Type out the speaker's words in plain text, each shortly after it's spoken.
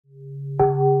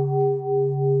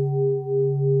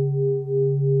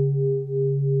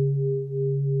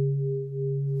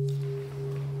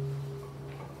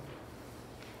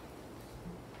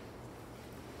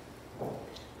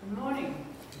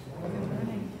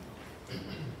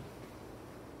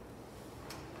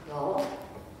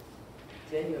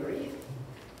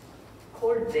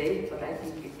day, but I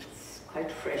think it's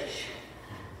quite fresh.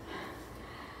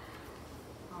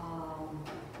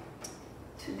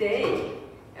 Today,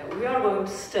 we are going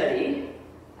to study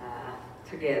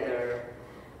together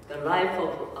the life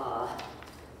of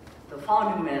the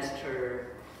founding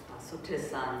master,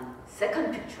 Sotaesan,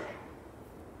 second picture.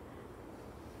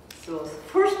 So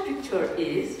first picture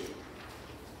is,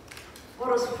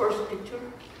 what was first picture?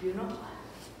 Do you know?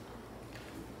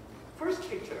 First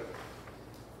picture.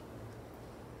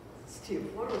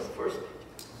 Steve, what was first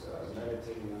picture? So I was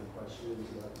meditating on questions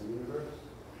about the universe.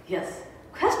 Yes,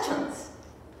 questions.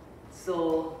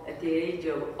 So at the age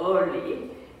of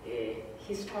early,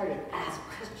 he started to ask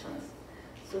questions.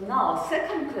 So now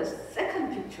second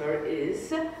picture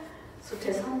is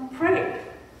Sotaesan prayed.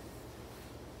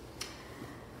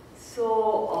 So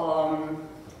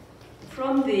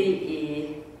from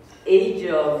the age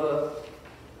of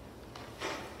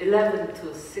 11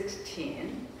 to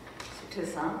 16,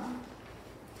 Sotaesan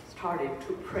started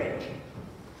to pray.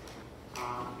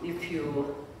 If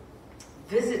you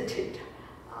visited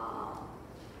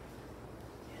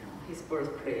his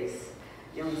birthplace,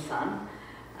 Yongsan,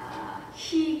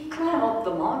 he climbed up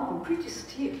the mountain pretty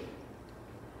steep,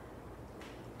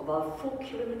 about 4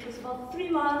 kilometers, about 3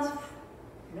 miles,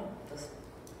 just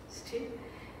steep.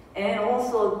 And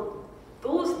also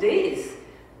those days,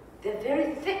 they're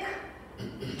very thick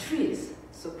trees,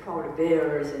 so probably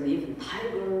bears and even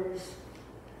tigers.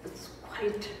 It's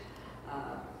quite,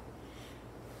 I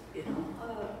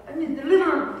mean, the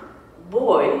little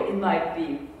boy, it might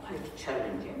be quite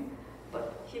challenging,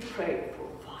 but he prayed for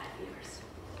 5 years,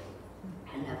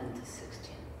 11 to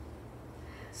 16.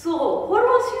 So what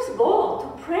was his goal to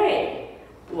pray?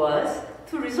 Was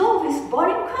to resolve his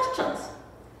burning questions.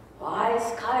 Why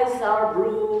skies are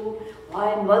blue?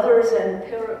 Why mothers and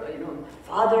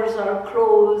fathers are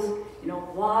closed?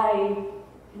 Why?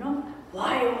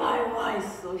 Why?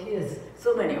 So he has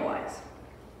so many whys.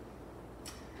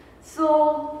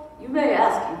 So you may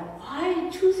ask him, why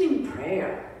choosing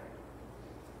prayer?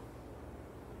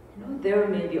 There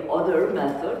may be other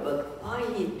method, but why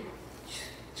he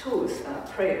chose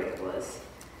prayer was.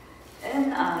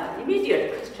 And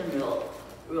immediate question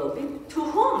will be, to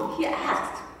whom he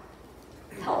asked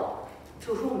help,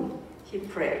 to whom he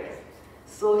prayed.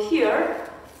 So here,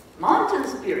 mountain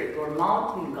spirit or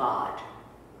mountain god.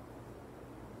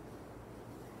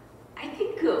 I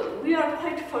think we are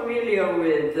quite familiar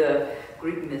with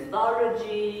Greek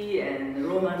mythology and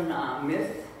Roman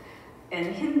myth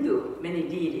and Hindu, many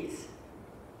deities.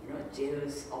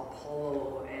 Zeus,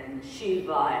 Apollo, and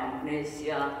Shiva, and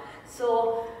Ganesha.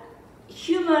 So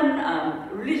human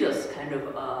religious kind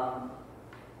of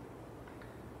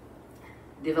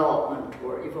development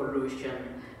or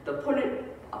evolution, the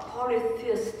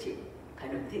polytheistic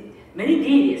kind of many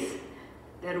deities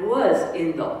that was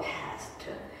in the past.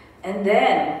 And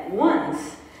then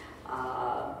once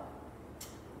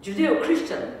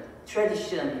Judeo-Christian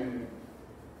tradition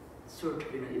sort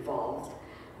of evolved,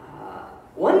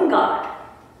 one God,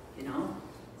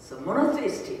 so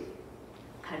monotheistic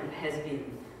kind of has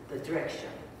been the direction.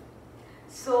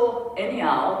 So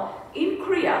anyhow, in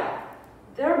Korea,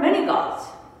 there are many gods,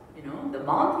 the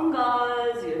mountain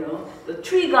gods, the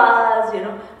tree gods,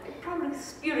 probably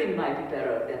spirit might be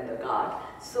better than the god.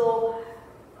 So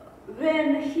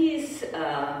when his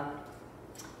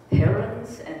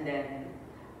parents and then,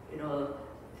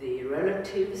 the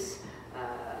relatives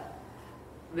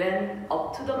went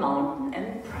up to the mountain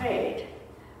and prayed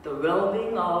the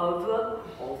well-being of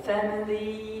whole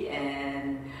family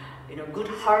and good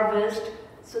harvest.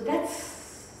 So that's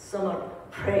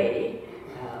somewhat pray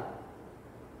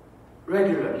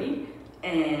regularly.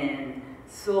 And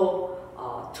so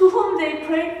to whom they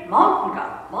prayed? Mountain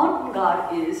God. Mountain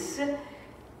God is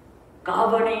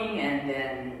governing and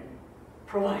then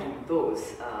providing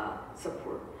those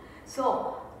support.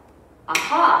 So,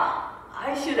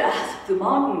 I should ask the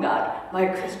mountain god my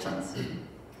questions.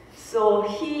 So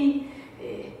he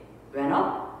went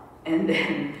up and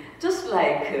then just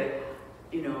like,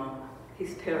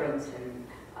 his parents and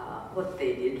what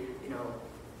they did,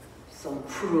 some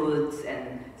fruits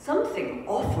and something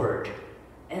offered,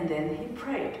 and then he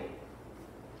prayed.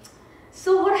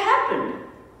 So what happened?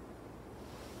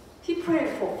 He prayed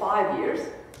for 5 years.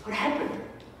 What happened?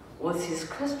 Was his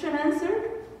question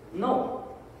answered? No.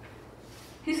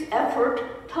 His effort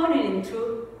turned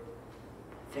into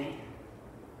vain.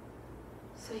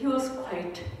 So he was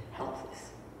quite helpless.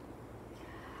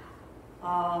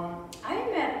 I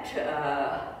met,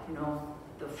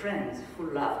 the friends who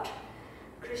loved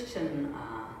Christian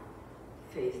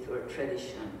faith or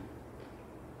tradition.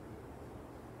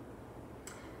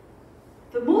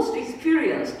 The most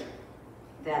experienced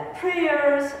that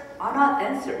prayers are not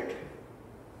answered.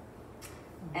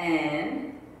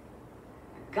 And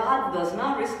God does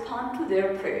not respond to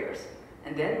their prayers.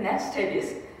 And then next step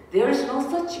is, there is no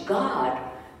such God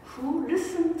who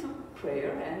listens to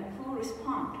prayer and who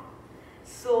respond.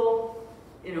 So,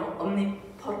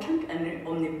 omnipotent and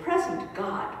omnipresent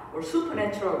God or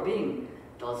supernatural being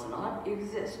does not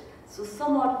exist. So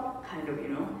somewhat kind of,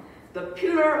 the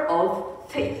pillar of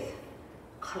faith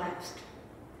collapsed.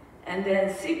 And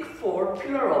then seek for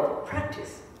pillar of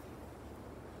practice.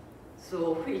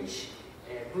 So which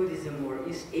Buddhism or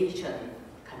East Asian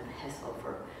kind of has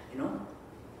offered,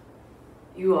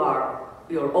 you are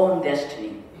your own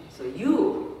destiny. So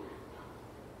you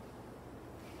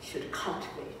should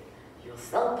cultivate your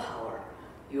self-power,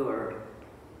 your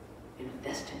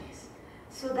destinies.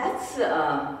 So that's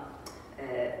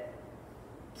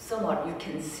somewhat you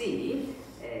can see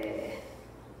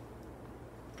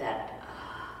that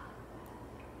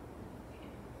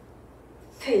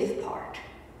faith part.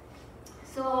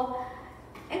 So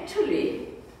actually,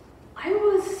 I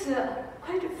was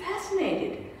quite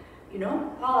fascinated,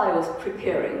 while I was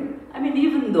preparing. I mean,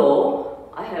 even though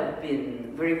I have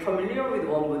been very familiar with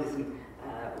Won Buddhism,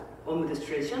 Won Buddhist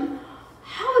tradition,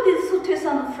 how did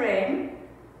Sotaesan frame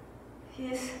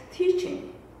his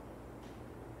teaching?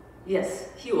 Yes,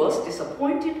 he was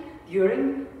disappointed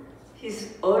during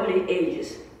his early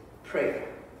ages, prayer.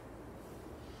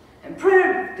 And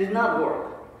prayer did not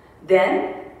work.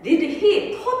 Then, did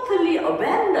he totally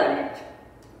abandon it?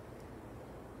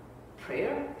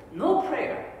 Prayer? No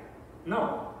prayer.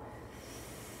 No.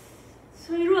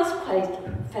 So it was quite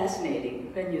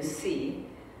fascinating when you see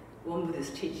Won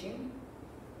Buddhist teaching.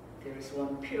 There is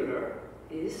one pillar,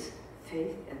 is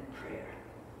faith and prayer.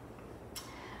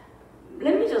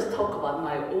 Let me just talk about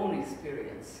my own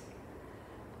experience.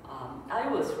 I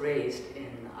was raised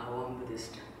in Won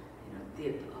Buddhist,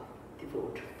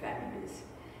 devout families,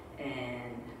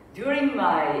 and during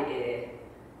my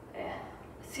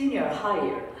senior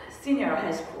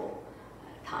high school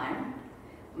time,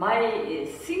 my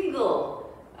single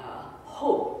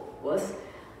hope was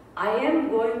I am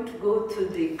going to go to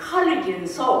the college in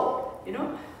Seoul.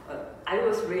 I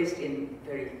was raised in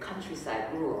very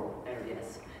countryside, rural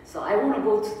areas. So I want to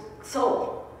go to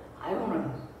Seoul. I want to,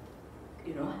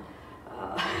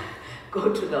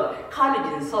 go to the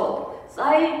college in Seoul. So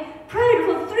I prayed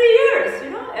for 3 years,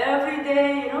 every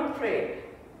day, prayed.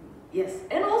 Yes,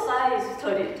 and also I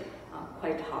studied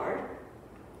quite hard.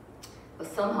 But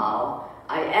somehow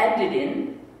I ended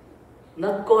in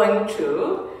not going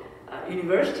to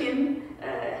university in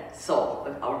Seoul,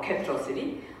 our capital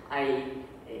city. I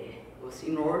was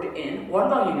enrolled in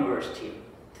Won University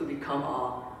to become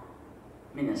a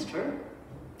minister.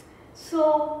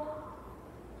 So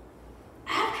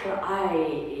after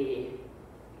I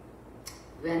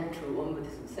went to Won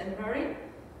Buddhism seminary,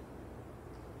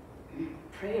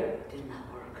 prayer did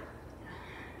not work.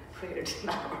 Prayer did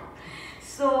not work.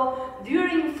 So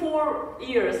during 4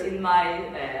 years in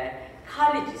my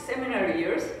college seminary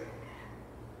years,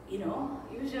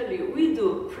 usually we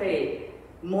do pray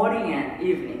morning and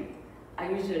evening. I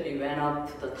usually went up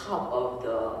to the top of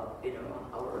the,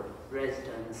 our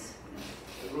residence,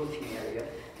 the roofing area.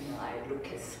 I look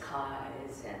at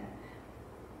skies, and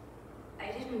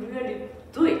I didn't really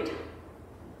do it.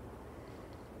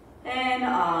 And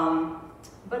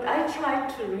but I tried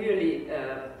to really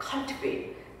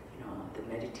cultivate, the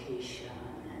meditation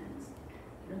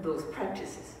and those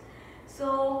practices.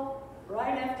 So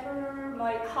right after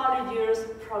my college years,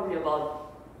 probably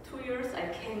about 2 years, I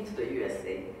came to the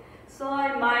USA. So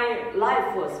my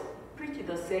life was pretty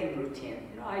the same routine.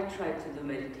 I tried to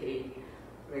meditate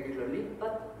regularly,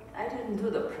 but I didn't do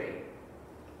the prayer.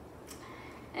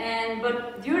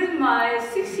 But during my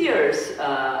 6 years,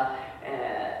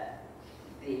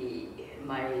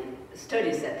 my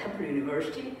studies at Temple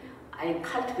University, I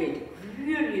cultivated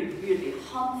really, really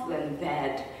harmful and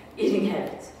bad eating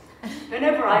habits.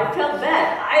 Whenever I felt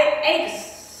bad, I ate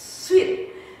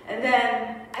sweet, and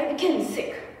then I became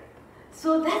sick.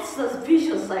 So that's the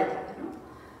vicious cycle,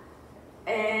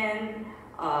 And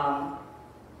I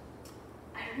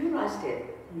realized that,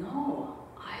 no,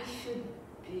 I should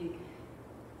be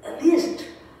at least,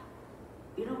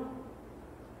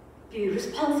 be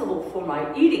responsible for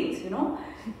my eatings,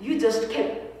 You just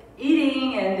kept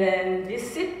eating and then be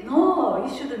sick. No,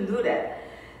 you shouldn't do that.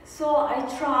 So I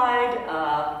tried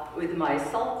with my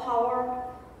self-power,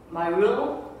 my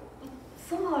will, but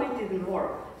somehow it didn't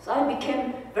work. So I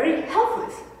became very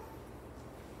helpless.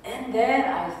 And then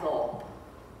I thought,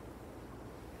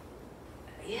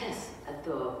 yes, at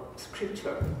the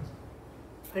scripture,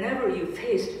 whenever you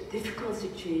face difficult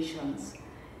situations,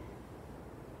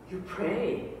 you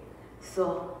pray.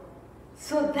 So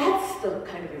that's the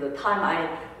kind of the time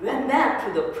I went back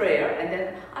to the prayer, and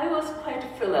then I was quite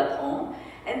feel at home.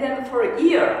 And then for a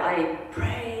year I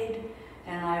prayed,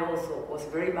 and I also was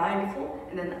very mindful,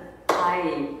 and then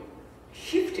I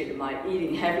shifted my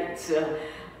eating habits.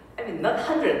 I mean, not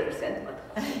 100%, but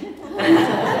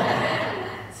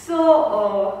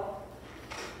so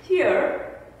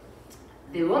here,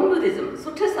 the Won Buddhism,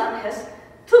 Sotaesan has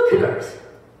two pillars.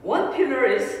 One pillar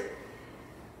is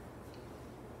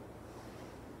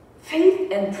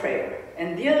faith and prayer,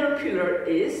 and the other pillar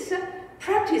is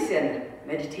practice and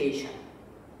meditation.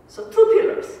 So two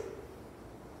pillars: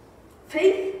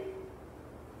 faith,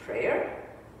 prayer,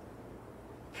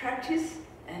 practice,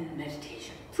 and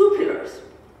meditation. Two pillars.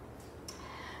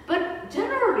 But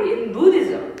generally in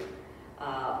Buddhism,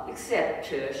 except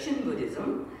Shin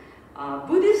Buddhism,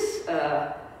 Buddhist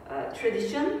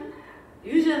tradition,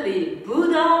 usually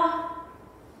Buddha,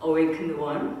 awakened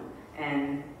one,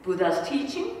 and Buddha's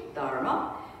teaching,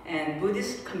 Dharma, and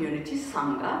Buddhist community,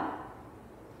 Sangha.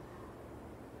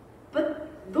 But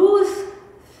those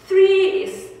three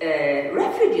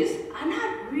refuges are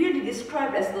not really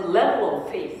described as the level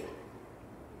of faith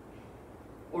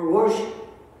or worship.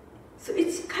 So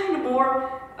it's kind of more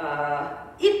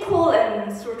equal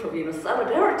and sort of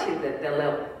solidarity at that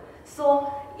level.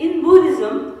 So in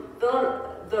Buddhism,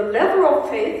 the level of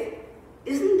faith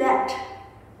isn't that,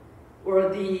 or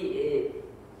the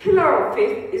pillar of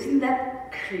faith isn't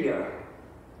that clear.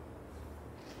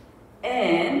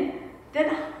 And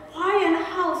then why and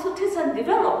how Sotaesan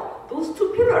developed those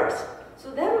two pillars? So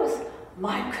that was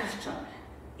my question.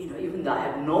 Even though I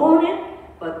have known it,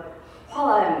 but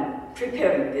while I'm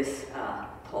preparing this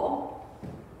talk,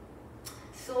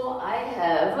 so I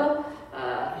have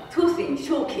two things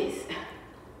showcase.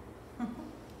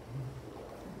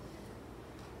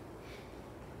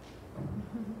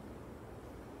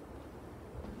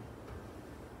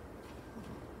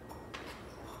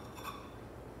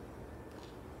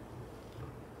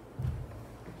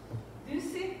 Do you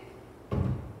see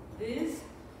these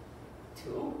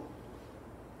two?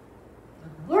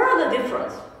 What are the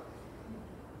difference?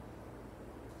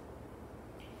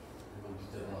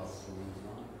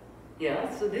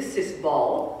 Yeah, so this is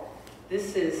ball,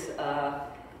 this is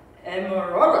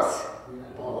amaryllis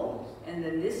ball, and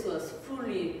then this was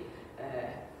fully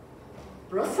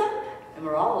blossomed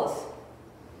amaryllis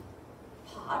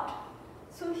pot.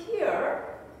 So here,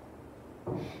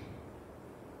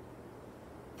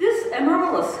 this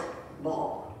amaryllis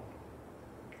ball,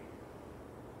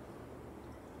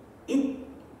 it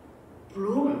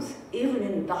blooms even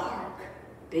in dark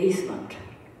basement.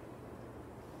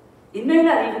 It may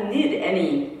not even need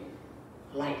any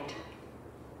light,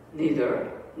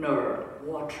 neither nor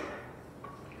water.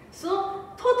 So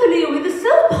totally with the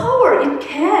self-power, it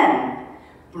can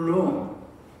bloom.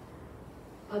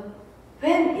 But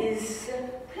when it's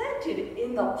planted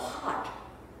in the pot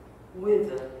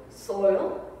with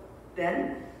soil,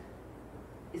 then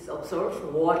it absorbs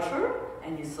water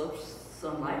and it absorbs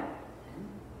sunlight and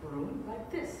bloom like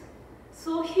this.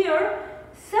 So here,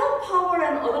 self-power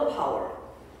and other power,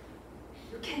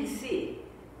 you can see,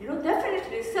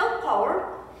 definitely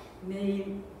self-power may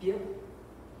be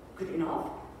good enough,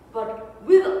 but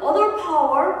with other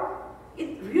power,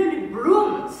 it really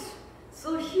blooms.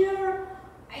 So here,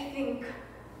 I think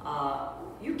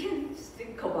you can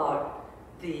think about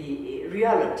the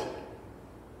reality.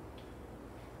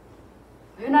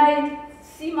 When I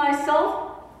see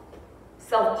myself,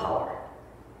 self-power.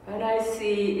 When I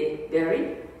see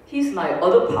Barry, he's my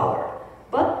other power.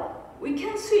 But we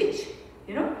can switch.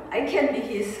 I can be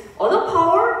his other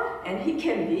power, and he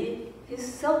can be his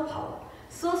self-power.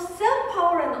 So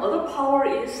self-power and other power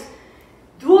is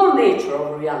dual nature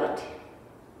of reality.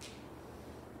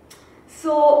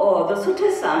 So the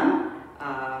Sotaesan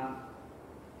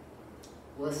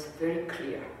was very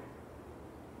clear.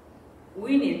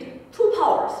 We need two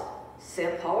powers,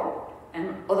 self-power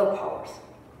and other powers.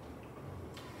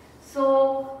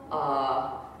 So,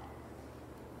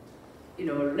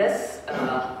 let's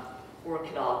work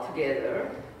it out together.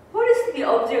 What is the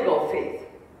object of faith?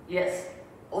 Yes,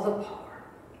 other power.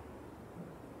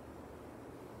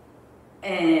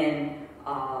 And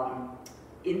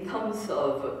in terms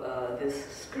of this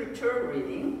scripture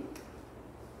reading,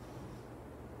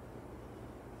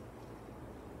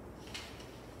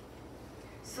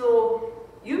 so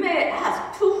you may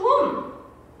ask, to whom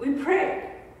we pray?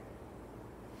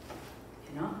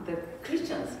 The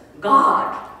Christians,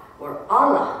 God or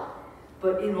Allah.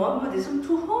 But in Won Buddhism,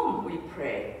 to whom we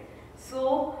pray?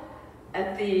 So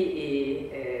at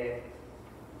the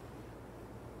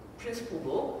principle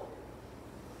book,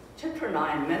 chapter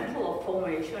 9, mental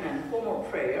formation and formal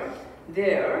prayer,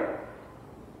 there,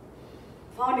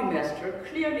 founding master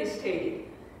clearly stated,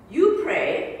 you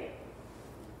pray,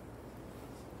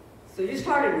 so you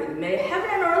started with, may heaven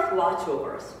and earth watch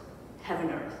over us, heaven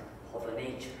and earth, over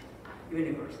nature,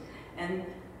 universe, and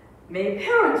may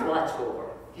parents watch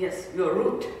over, yes, your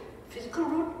root, physical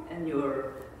root and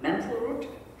your mental root,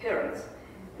 parents.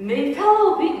 May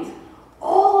fellow beings,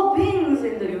 all beings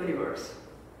in the universe,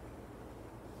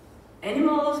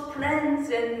 animals,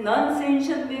 plants, and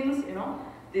non-sentient beings,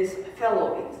 these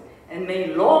fellow beings. And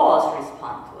may laws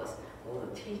respond to us, all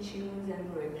the teachings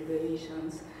and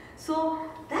regulations. So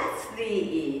that's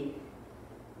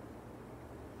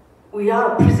we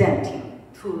are presenting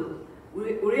to,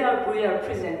 we are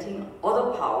presenting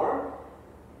other power,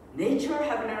 nature,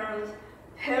 heaven and earth,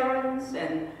 parents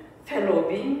and fellow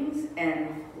beings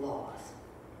and laws.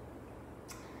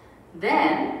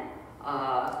 Then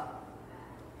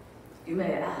you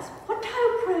may ask, what type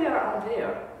of prayer are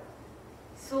there?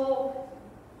 So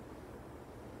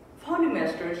founding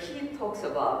master, he talks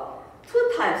about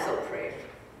two types of prayer.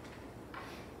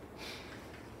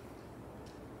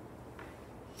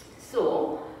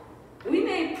 So we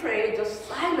may pray just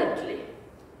silently,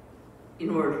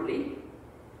 inwardly,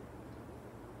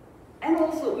 and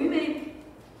also we may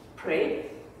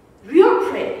pray, real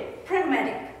pray,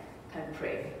 pragmatic type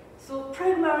pray. So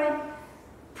pragmatic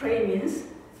pray means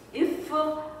if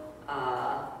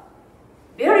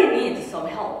Barry needs some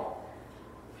help,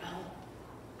 well,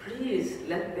 please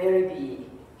let Barry be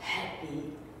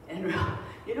happy and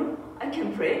I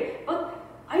can pray, but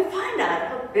I find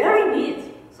out what Barry needs.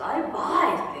 So I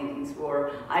buy things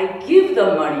or I give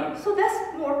the money. So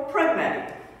that's more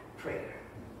pragmatic prayer.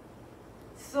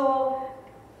 So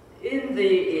in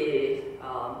the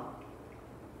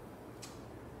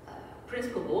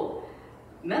principle,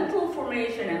 mental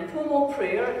formation and formal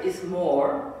prayer is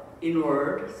more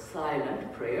inward,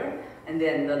 silent prayer. And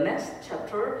then the next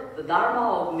chapter, the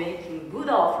Dharma of making good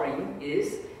offering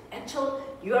is actual,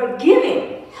 you are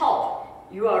giving help.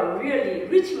 You are really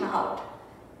reaching out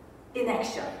in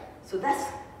action. So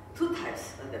that's two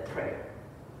types of the prayer.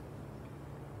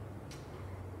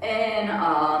 And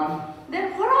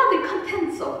then what are the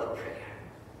contents of the prayer?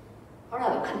 What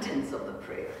are the contents of the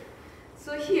prayer?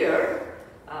 So here,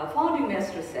 founding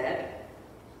master said,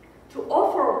 to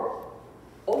offer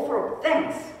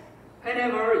thanks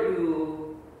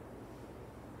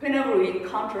whenever we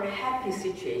encounter happy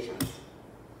situations.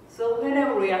 So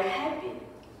whenever we are happy,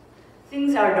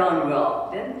 things are done well,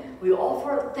 then we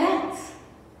offer thanks.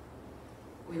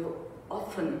 We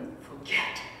often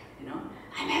forget,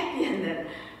 I'm happy and then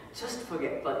just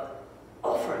forget, but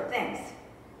offer thanks.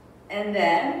 And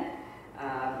then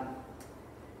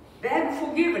beg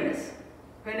forgiveness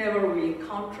whenever we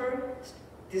encounter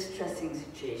distressing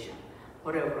situation.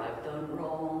 Whatever I've done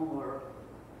wrong or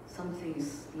something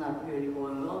is not really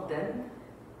going well, then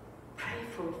pray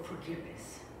for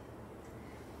forgiveness.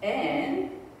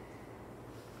 And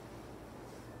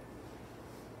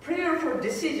prayer for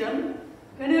decision,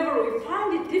 whenever we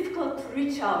find it difficult to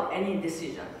reach out any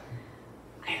decision,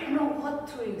 I don't know what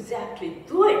to exactly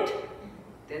do it,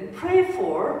 then pray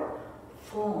for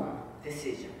firm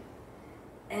decision.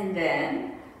 And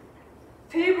then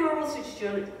favorable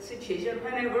situation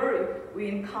whenever we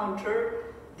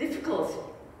encounter difficulty.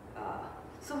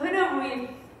 So whenever we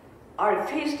are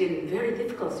faced in very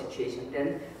difficult situation,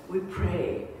 then we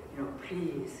pray,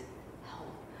 please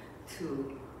help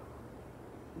to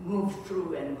move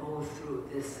through and go through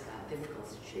this difficult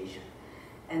situation.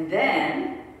 And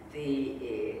then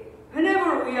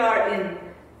whenever we are in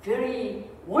very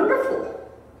wonderful,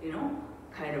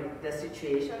 kind of the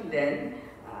situation, then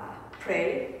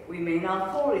pray we may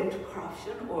not fall into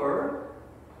corruption or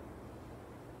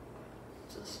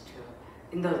just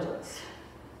indulgence.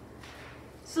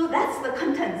 So that's the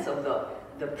contents of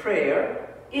the prayer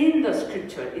in the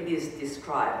scripture. It is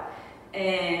described.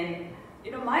 And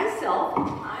myself,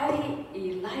 I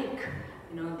like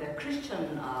the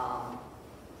Christian kind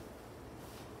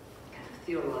of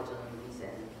theologians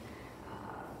and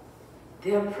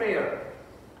their prayer.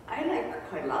 I like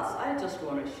quite a lot. So I just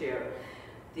want to share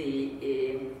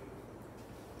the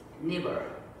Niebuhr,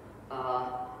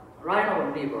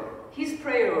 Reinhold Niebuhr. His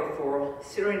prayer for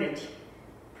serenity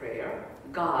prayer.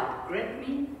 God, grant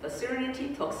me the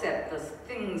serenity to accept the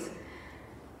things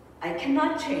I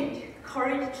cannot change,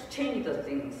 courage to change the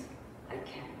things I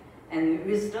can, and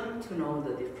wisdom to know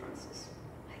the differences.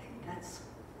 I think that's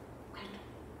kind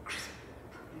of crisp,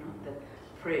 that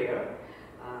prayer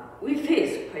we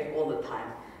face quite all the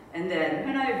time. And then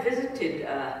when I visited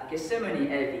Gethsemane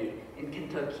Abbey in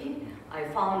Kentucky, I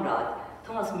found out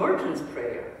Thomas Merton's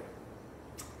prayer.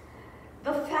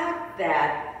 the fact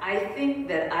that I think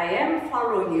that I am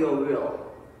following your will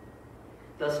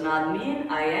does not mean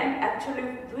I am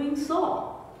actually doing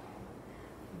so.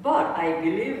 But I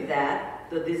believe that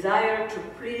the desire to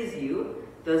please you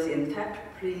does in fact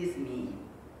please me.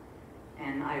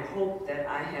 And I hope that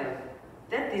I have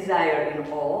that desire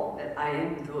in all that I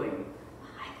am doing.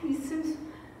 I think it seems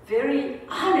very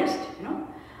honest, you know.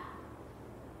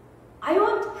 I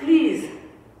want to please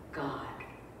God,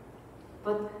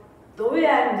 but the way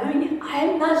I'm doing it, I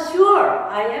am not sure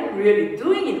I am really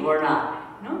doing it or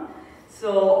not, you know.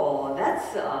 So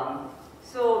that's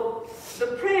so the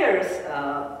prayers.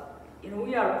 You know,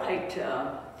 we are quite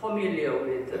familiar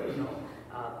with you know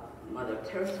Mother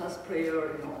Teresa's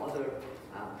prayer, you know, other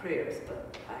prayers,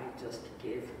 but I just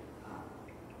gave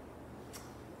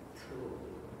to.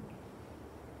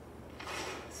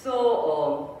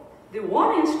 So the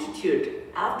Won Institute,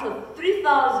 after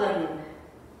 3,000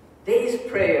 days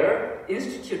prayer,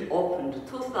 Institute opened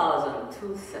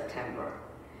 2002 September.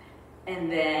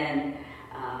 And then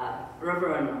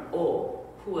Reverend O,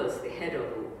 who was the head of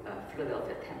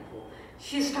Philadelphia Temple,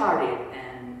 she started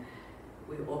and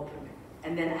we opened it.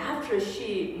 And then after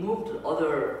she moved to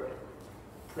other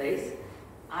place,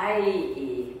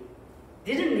 I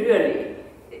didn't really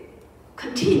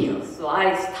continue, so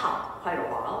I stopped quite a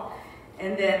while.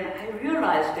 And then I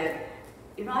realized that,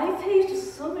 you know, I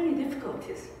faced so many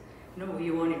difficulties. You know, we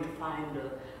wanted to find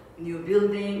a new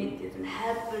building, it didn't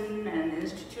happen, and the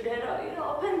institute had, you know,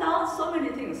 up and down, so many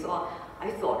things. So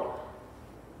I thought,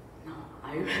 no,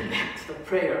 I went back to the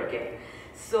prayer again.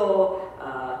 So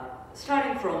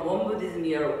starting from Won Buddhism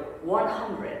year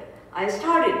 100, I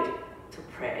started to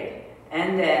pray.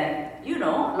 And then, you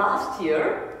know, last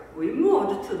year, we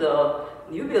moved to the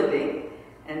new building,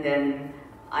 and then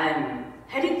I'm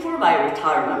heading for my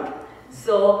retirement.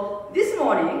 So this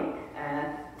morning,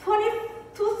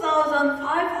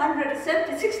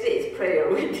 2,576 days prayer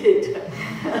we did.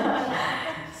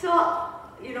 So,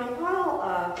 you know,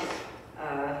 while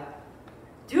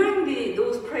during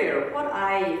those prayers, what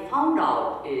I found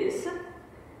out is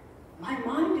my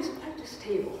mind is quite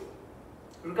stable,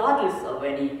 regardless of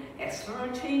any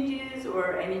external changes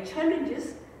or any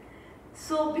challenges.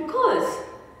 So because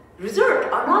results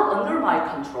are not under my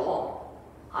control,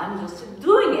 I'm just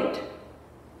doing it.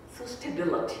 So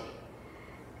stability.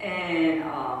 And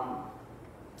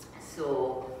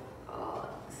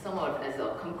somewhat as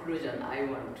a conclusion, I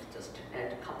want to just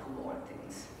add a couple more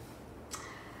things.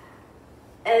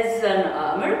 As an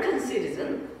American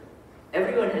citizen,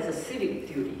 everyone has a civic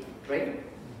duty, right?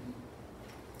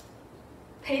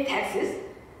 Pay taxes,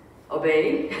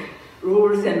 obey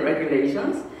rules and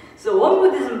regulations. So Won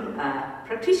Buddhism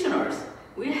practitioners,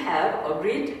 we have a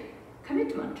great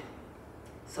commitment.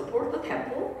 Support the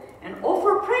temple and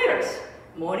offer prayers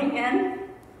morning and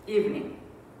evening.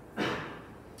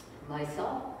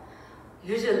 Myself,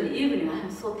 usually evening,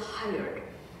 I'm so tired.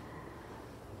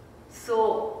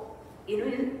 So, you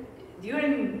know,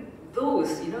 during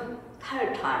those, you know,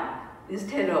 tired time,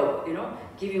 instead of, you know,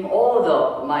 giving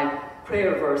all my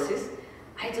prayer verses,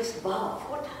 I just bow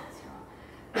 4 times,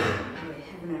 you know. May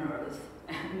heaven and earth,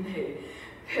 and may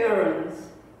parents,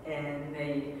 and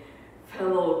may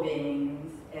fellow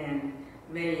beings, and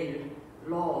may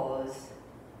laws.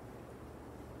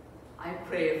 I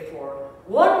pray for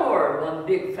one word, one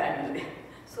big family.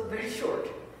 So very short.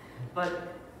 But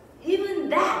even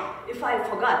that, if I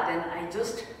forgot, then I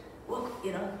just walk,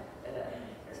 you know,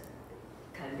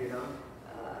 kind of, you know,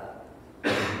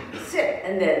 sit,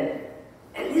 and then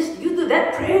at least you do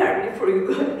that prayer before you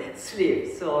go to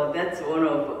sleep. So that's one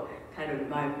of kind of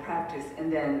my practice.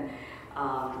 And then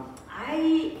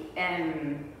I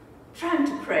am trying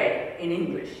to pray in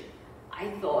English. I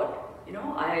thought, you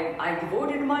know, I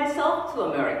devoted myself to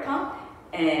America,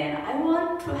 and I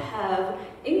want to have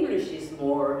English is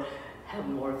have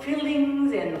more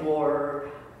feelings and more,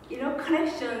 you know,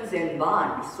 connections and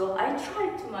bonds. So I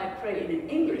tried to pray in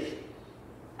English.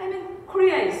 I mean,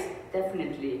 Korea is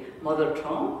definitely mother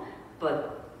tongue,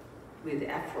 but with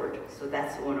effort. So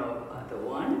that's one of the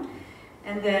one.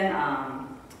 And then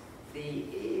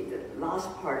the last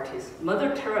part is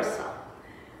Mother Teresa.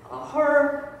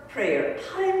 Her prayer,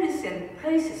 timeless and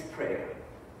places prayer.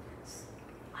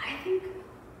 I think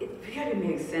it really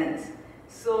makes sense.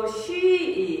 So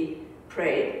she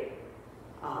prayed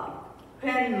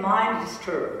when mind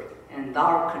disturbed and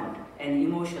darkened and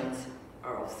emotions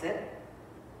are upset.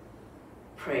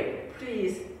 Pray,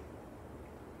 please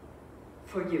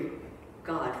forgive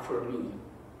God for me.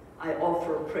 I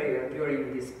offer prayer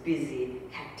during this busy,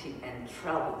 hectic, and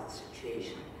troubled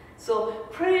situation. So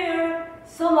prayer,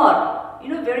 somewhat, you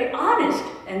know, very honest,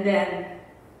 and then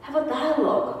have a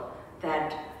dialogue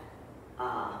that,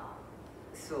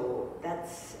 so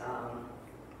that's,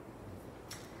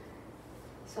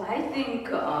 so I think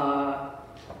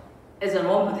as a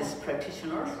Won Buddhist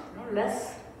practitioner,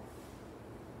 let's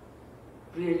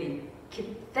really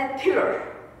keep that pillar,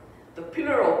 the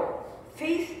pillar of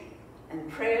faith and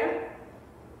prayer,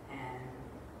 and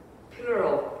pillar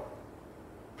of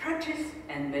practice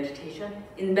and meditation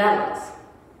in balance.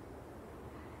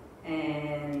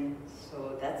 And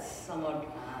so that's somewhat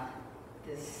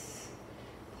this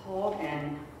talk,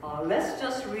 and let's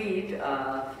just read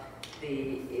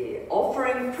the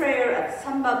offering prayer at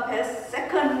Sambat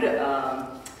second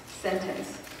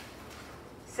sentence,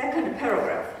 second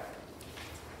paragraph.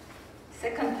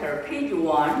 Second paragraph, page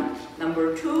 1,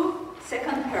 number 2,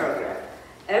 second paragraph.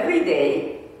 Every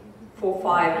day for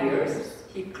 5 years,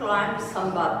 he climbed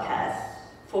Sambat Pass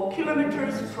 4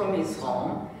 kilometers from his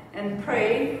home and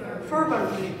prayed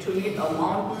fervently to meet a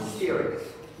mountain spirit.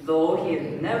 Though he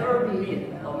had never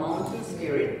met a mountain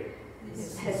spirit, his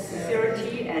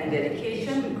sincerity and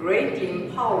dedication greatly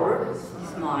empowered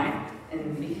his mind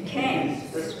and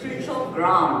became the spiritual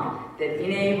ground that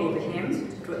enabled him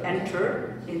to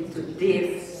enter into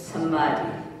deep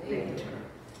samadhi later.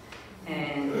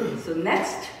 And so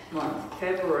next month,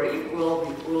 February,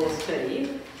 we'll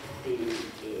study the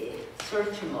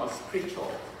searching of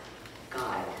spiritual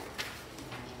guide.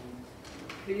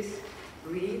 Please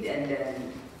read and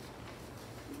then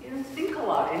think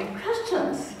about any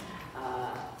questions.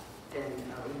 Then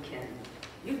we can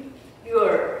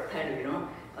your kind of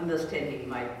understanding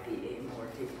might be more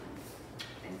deep.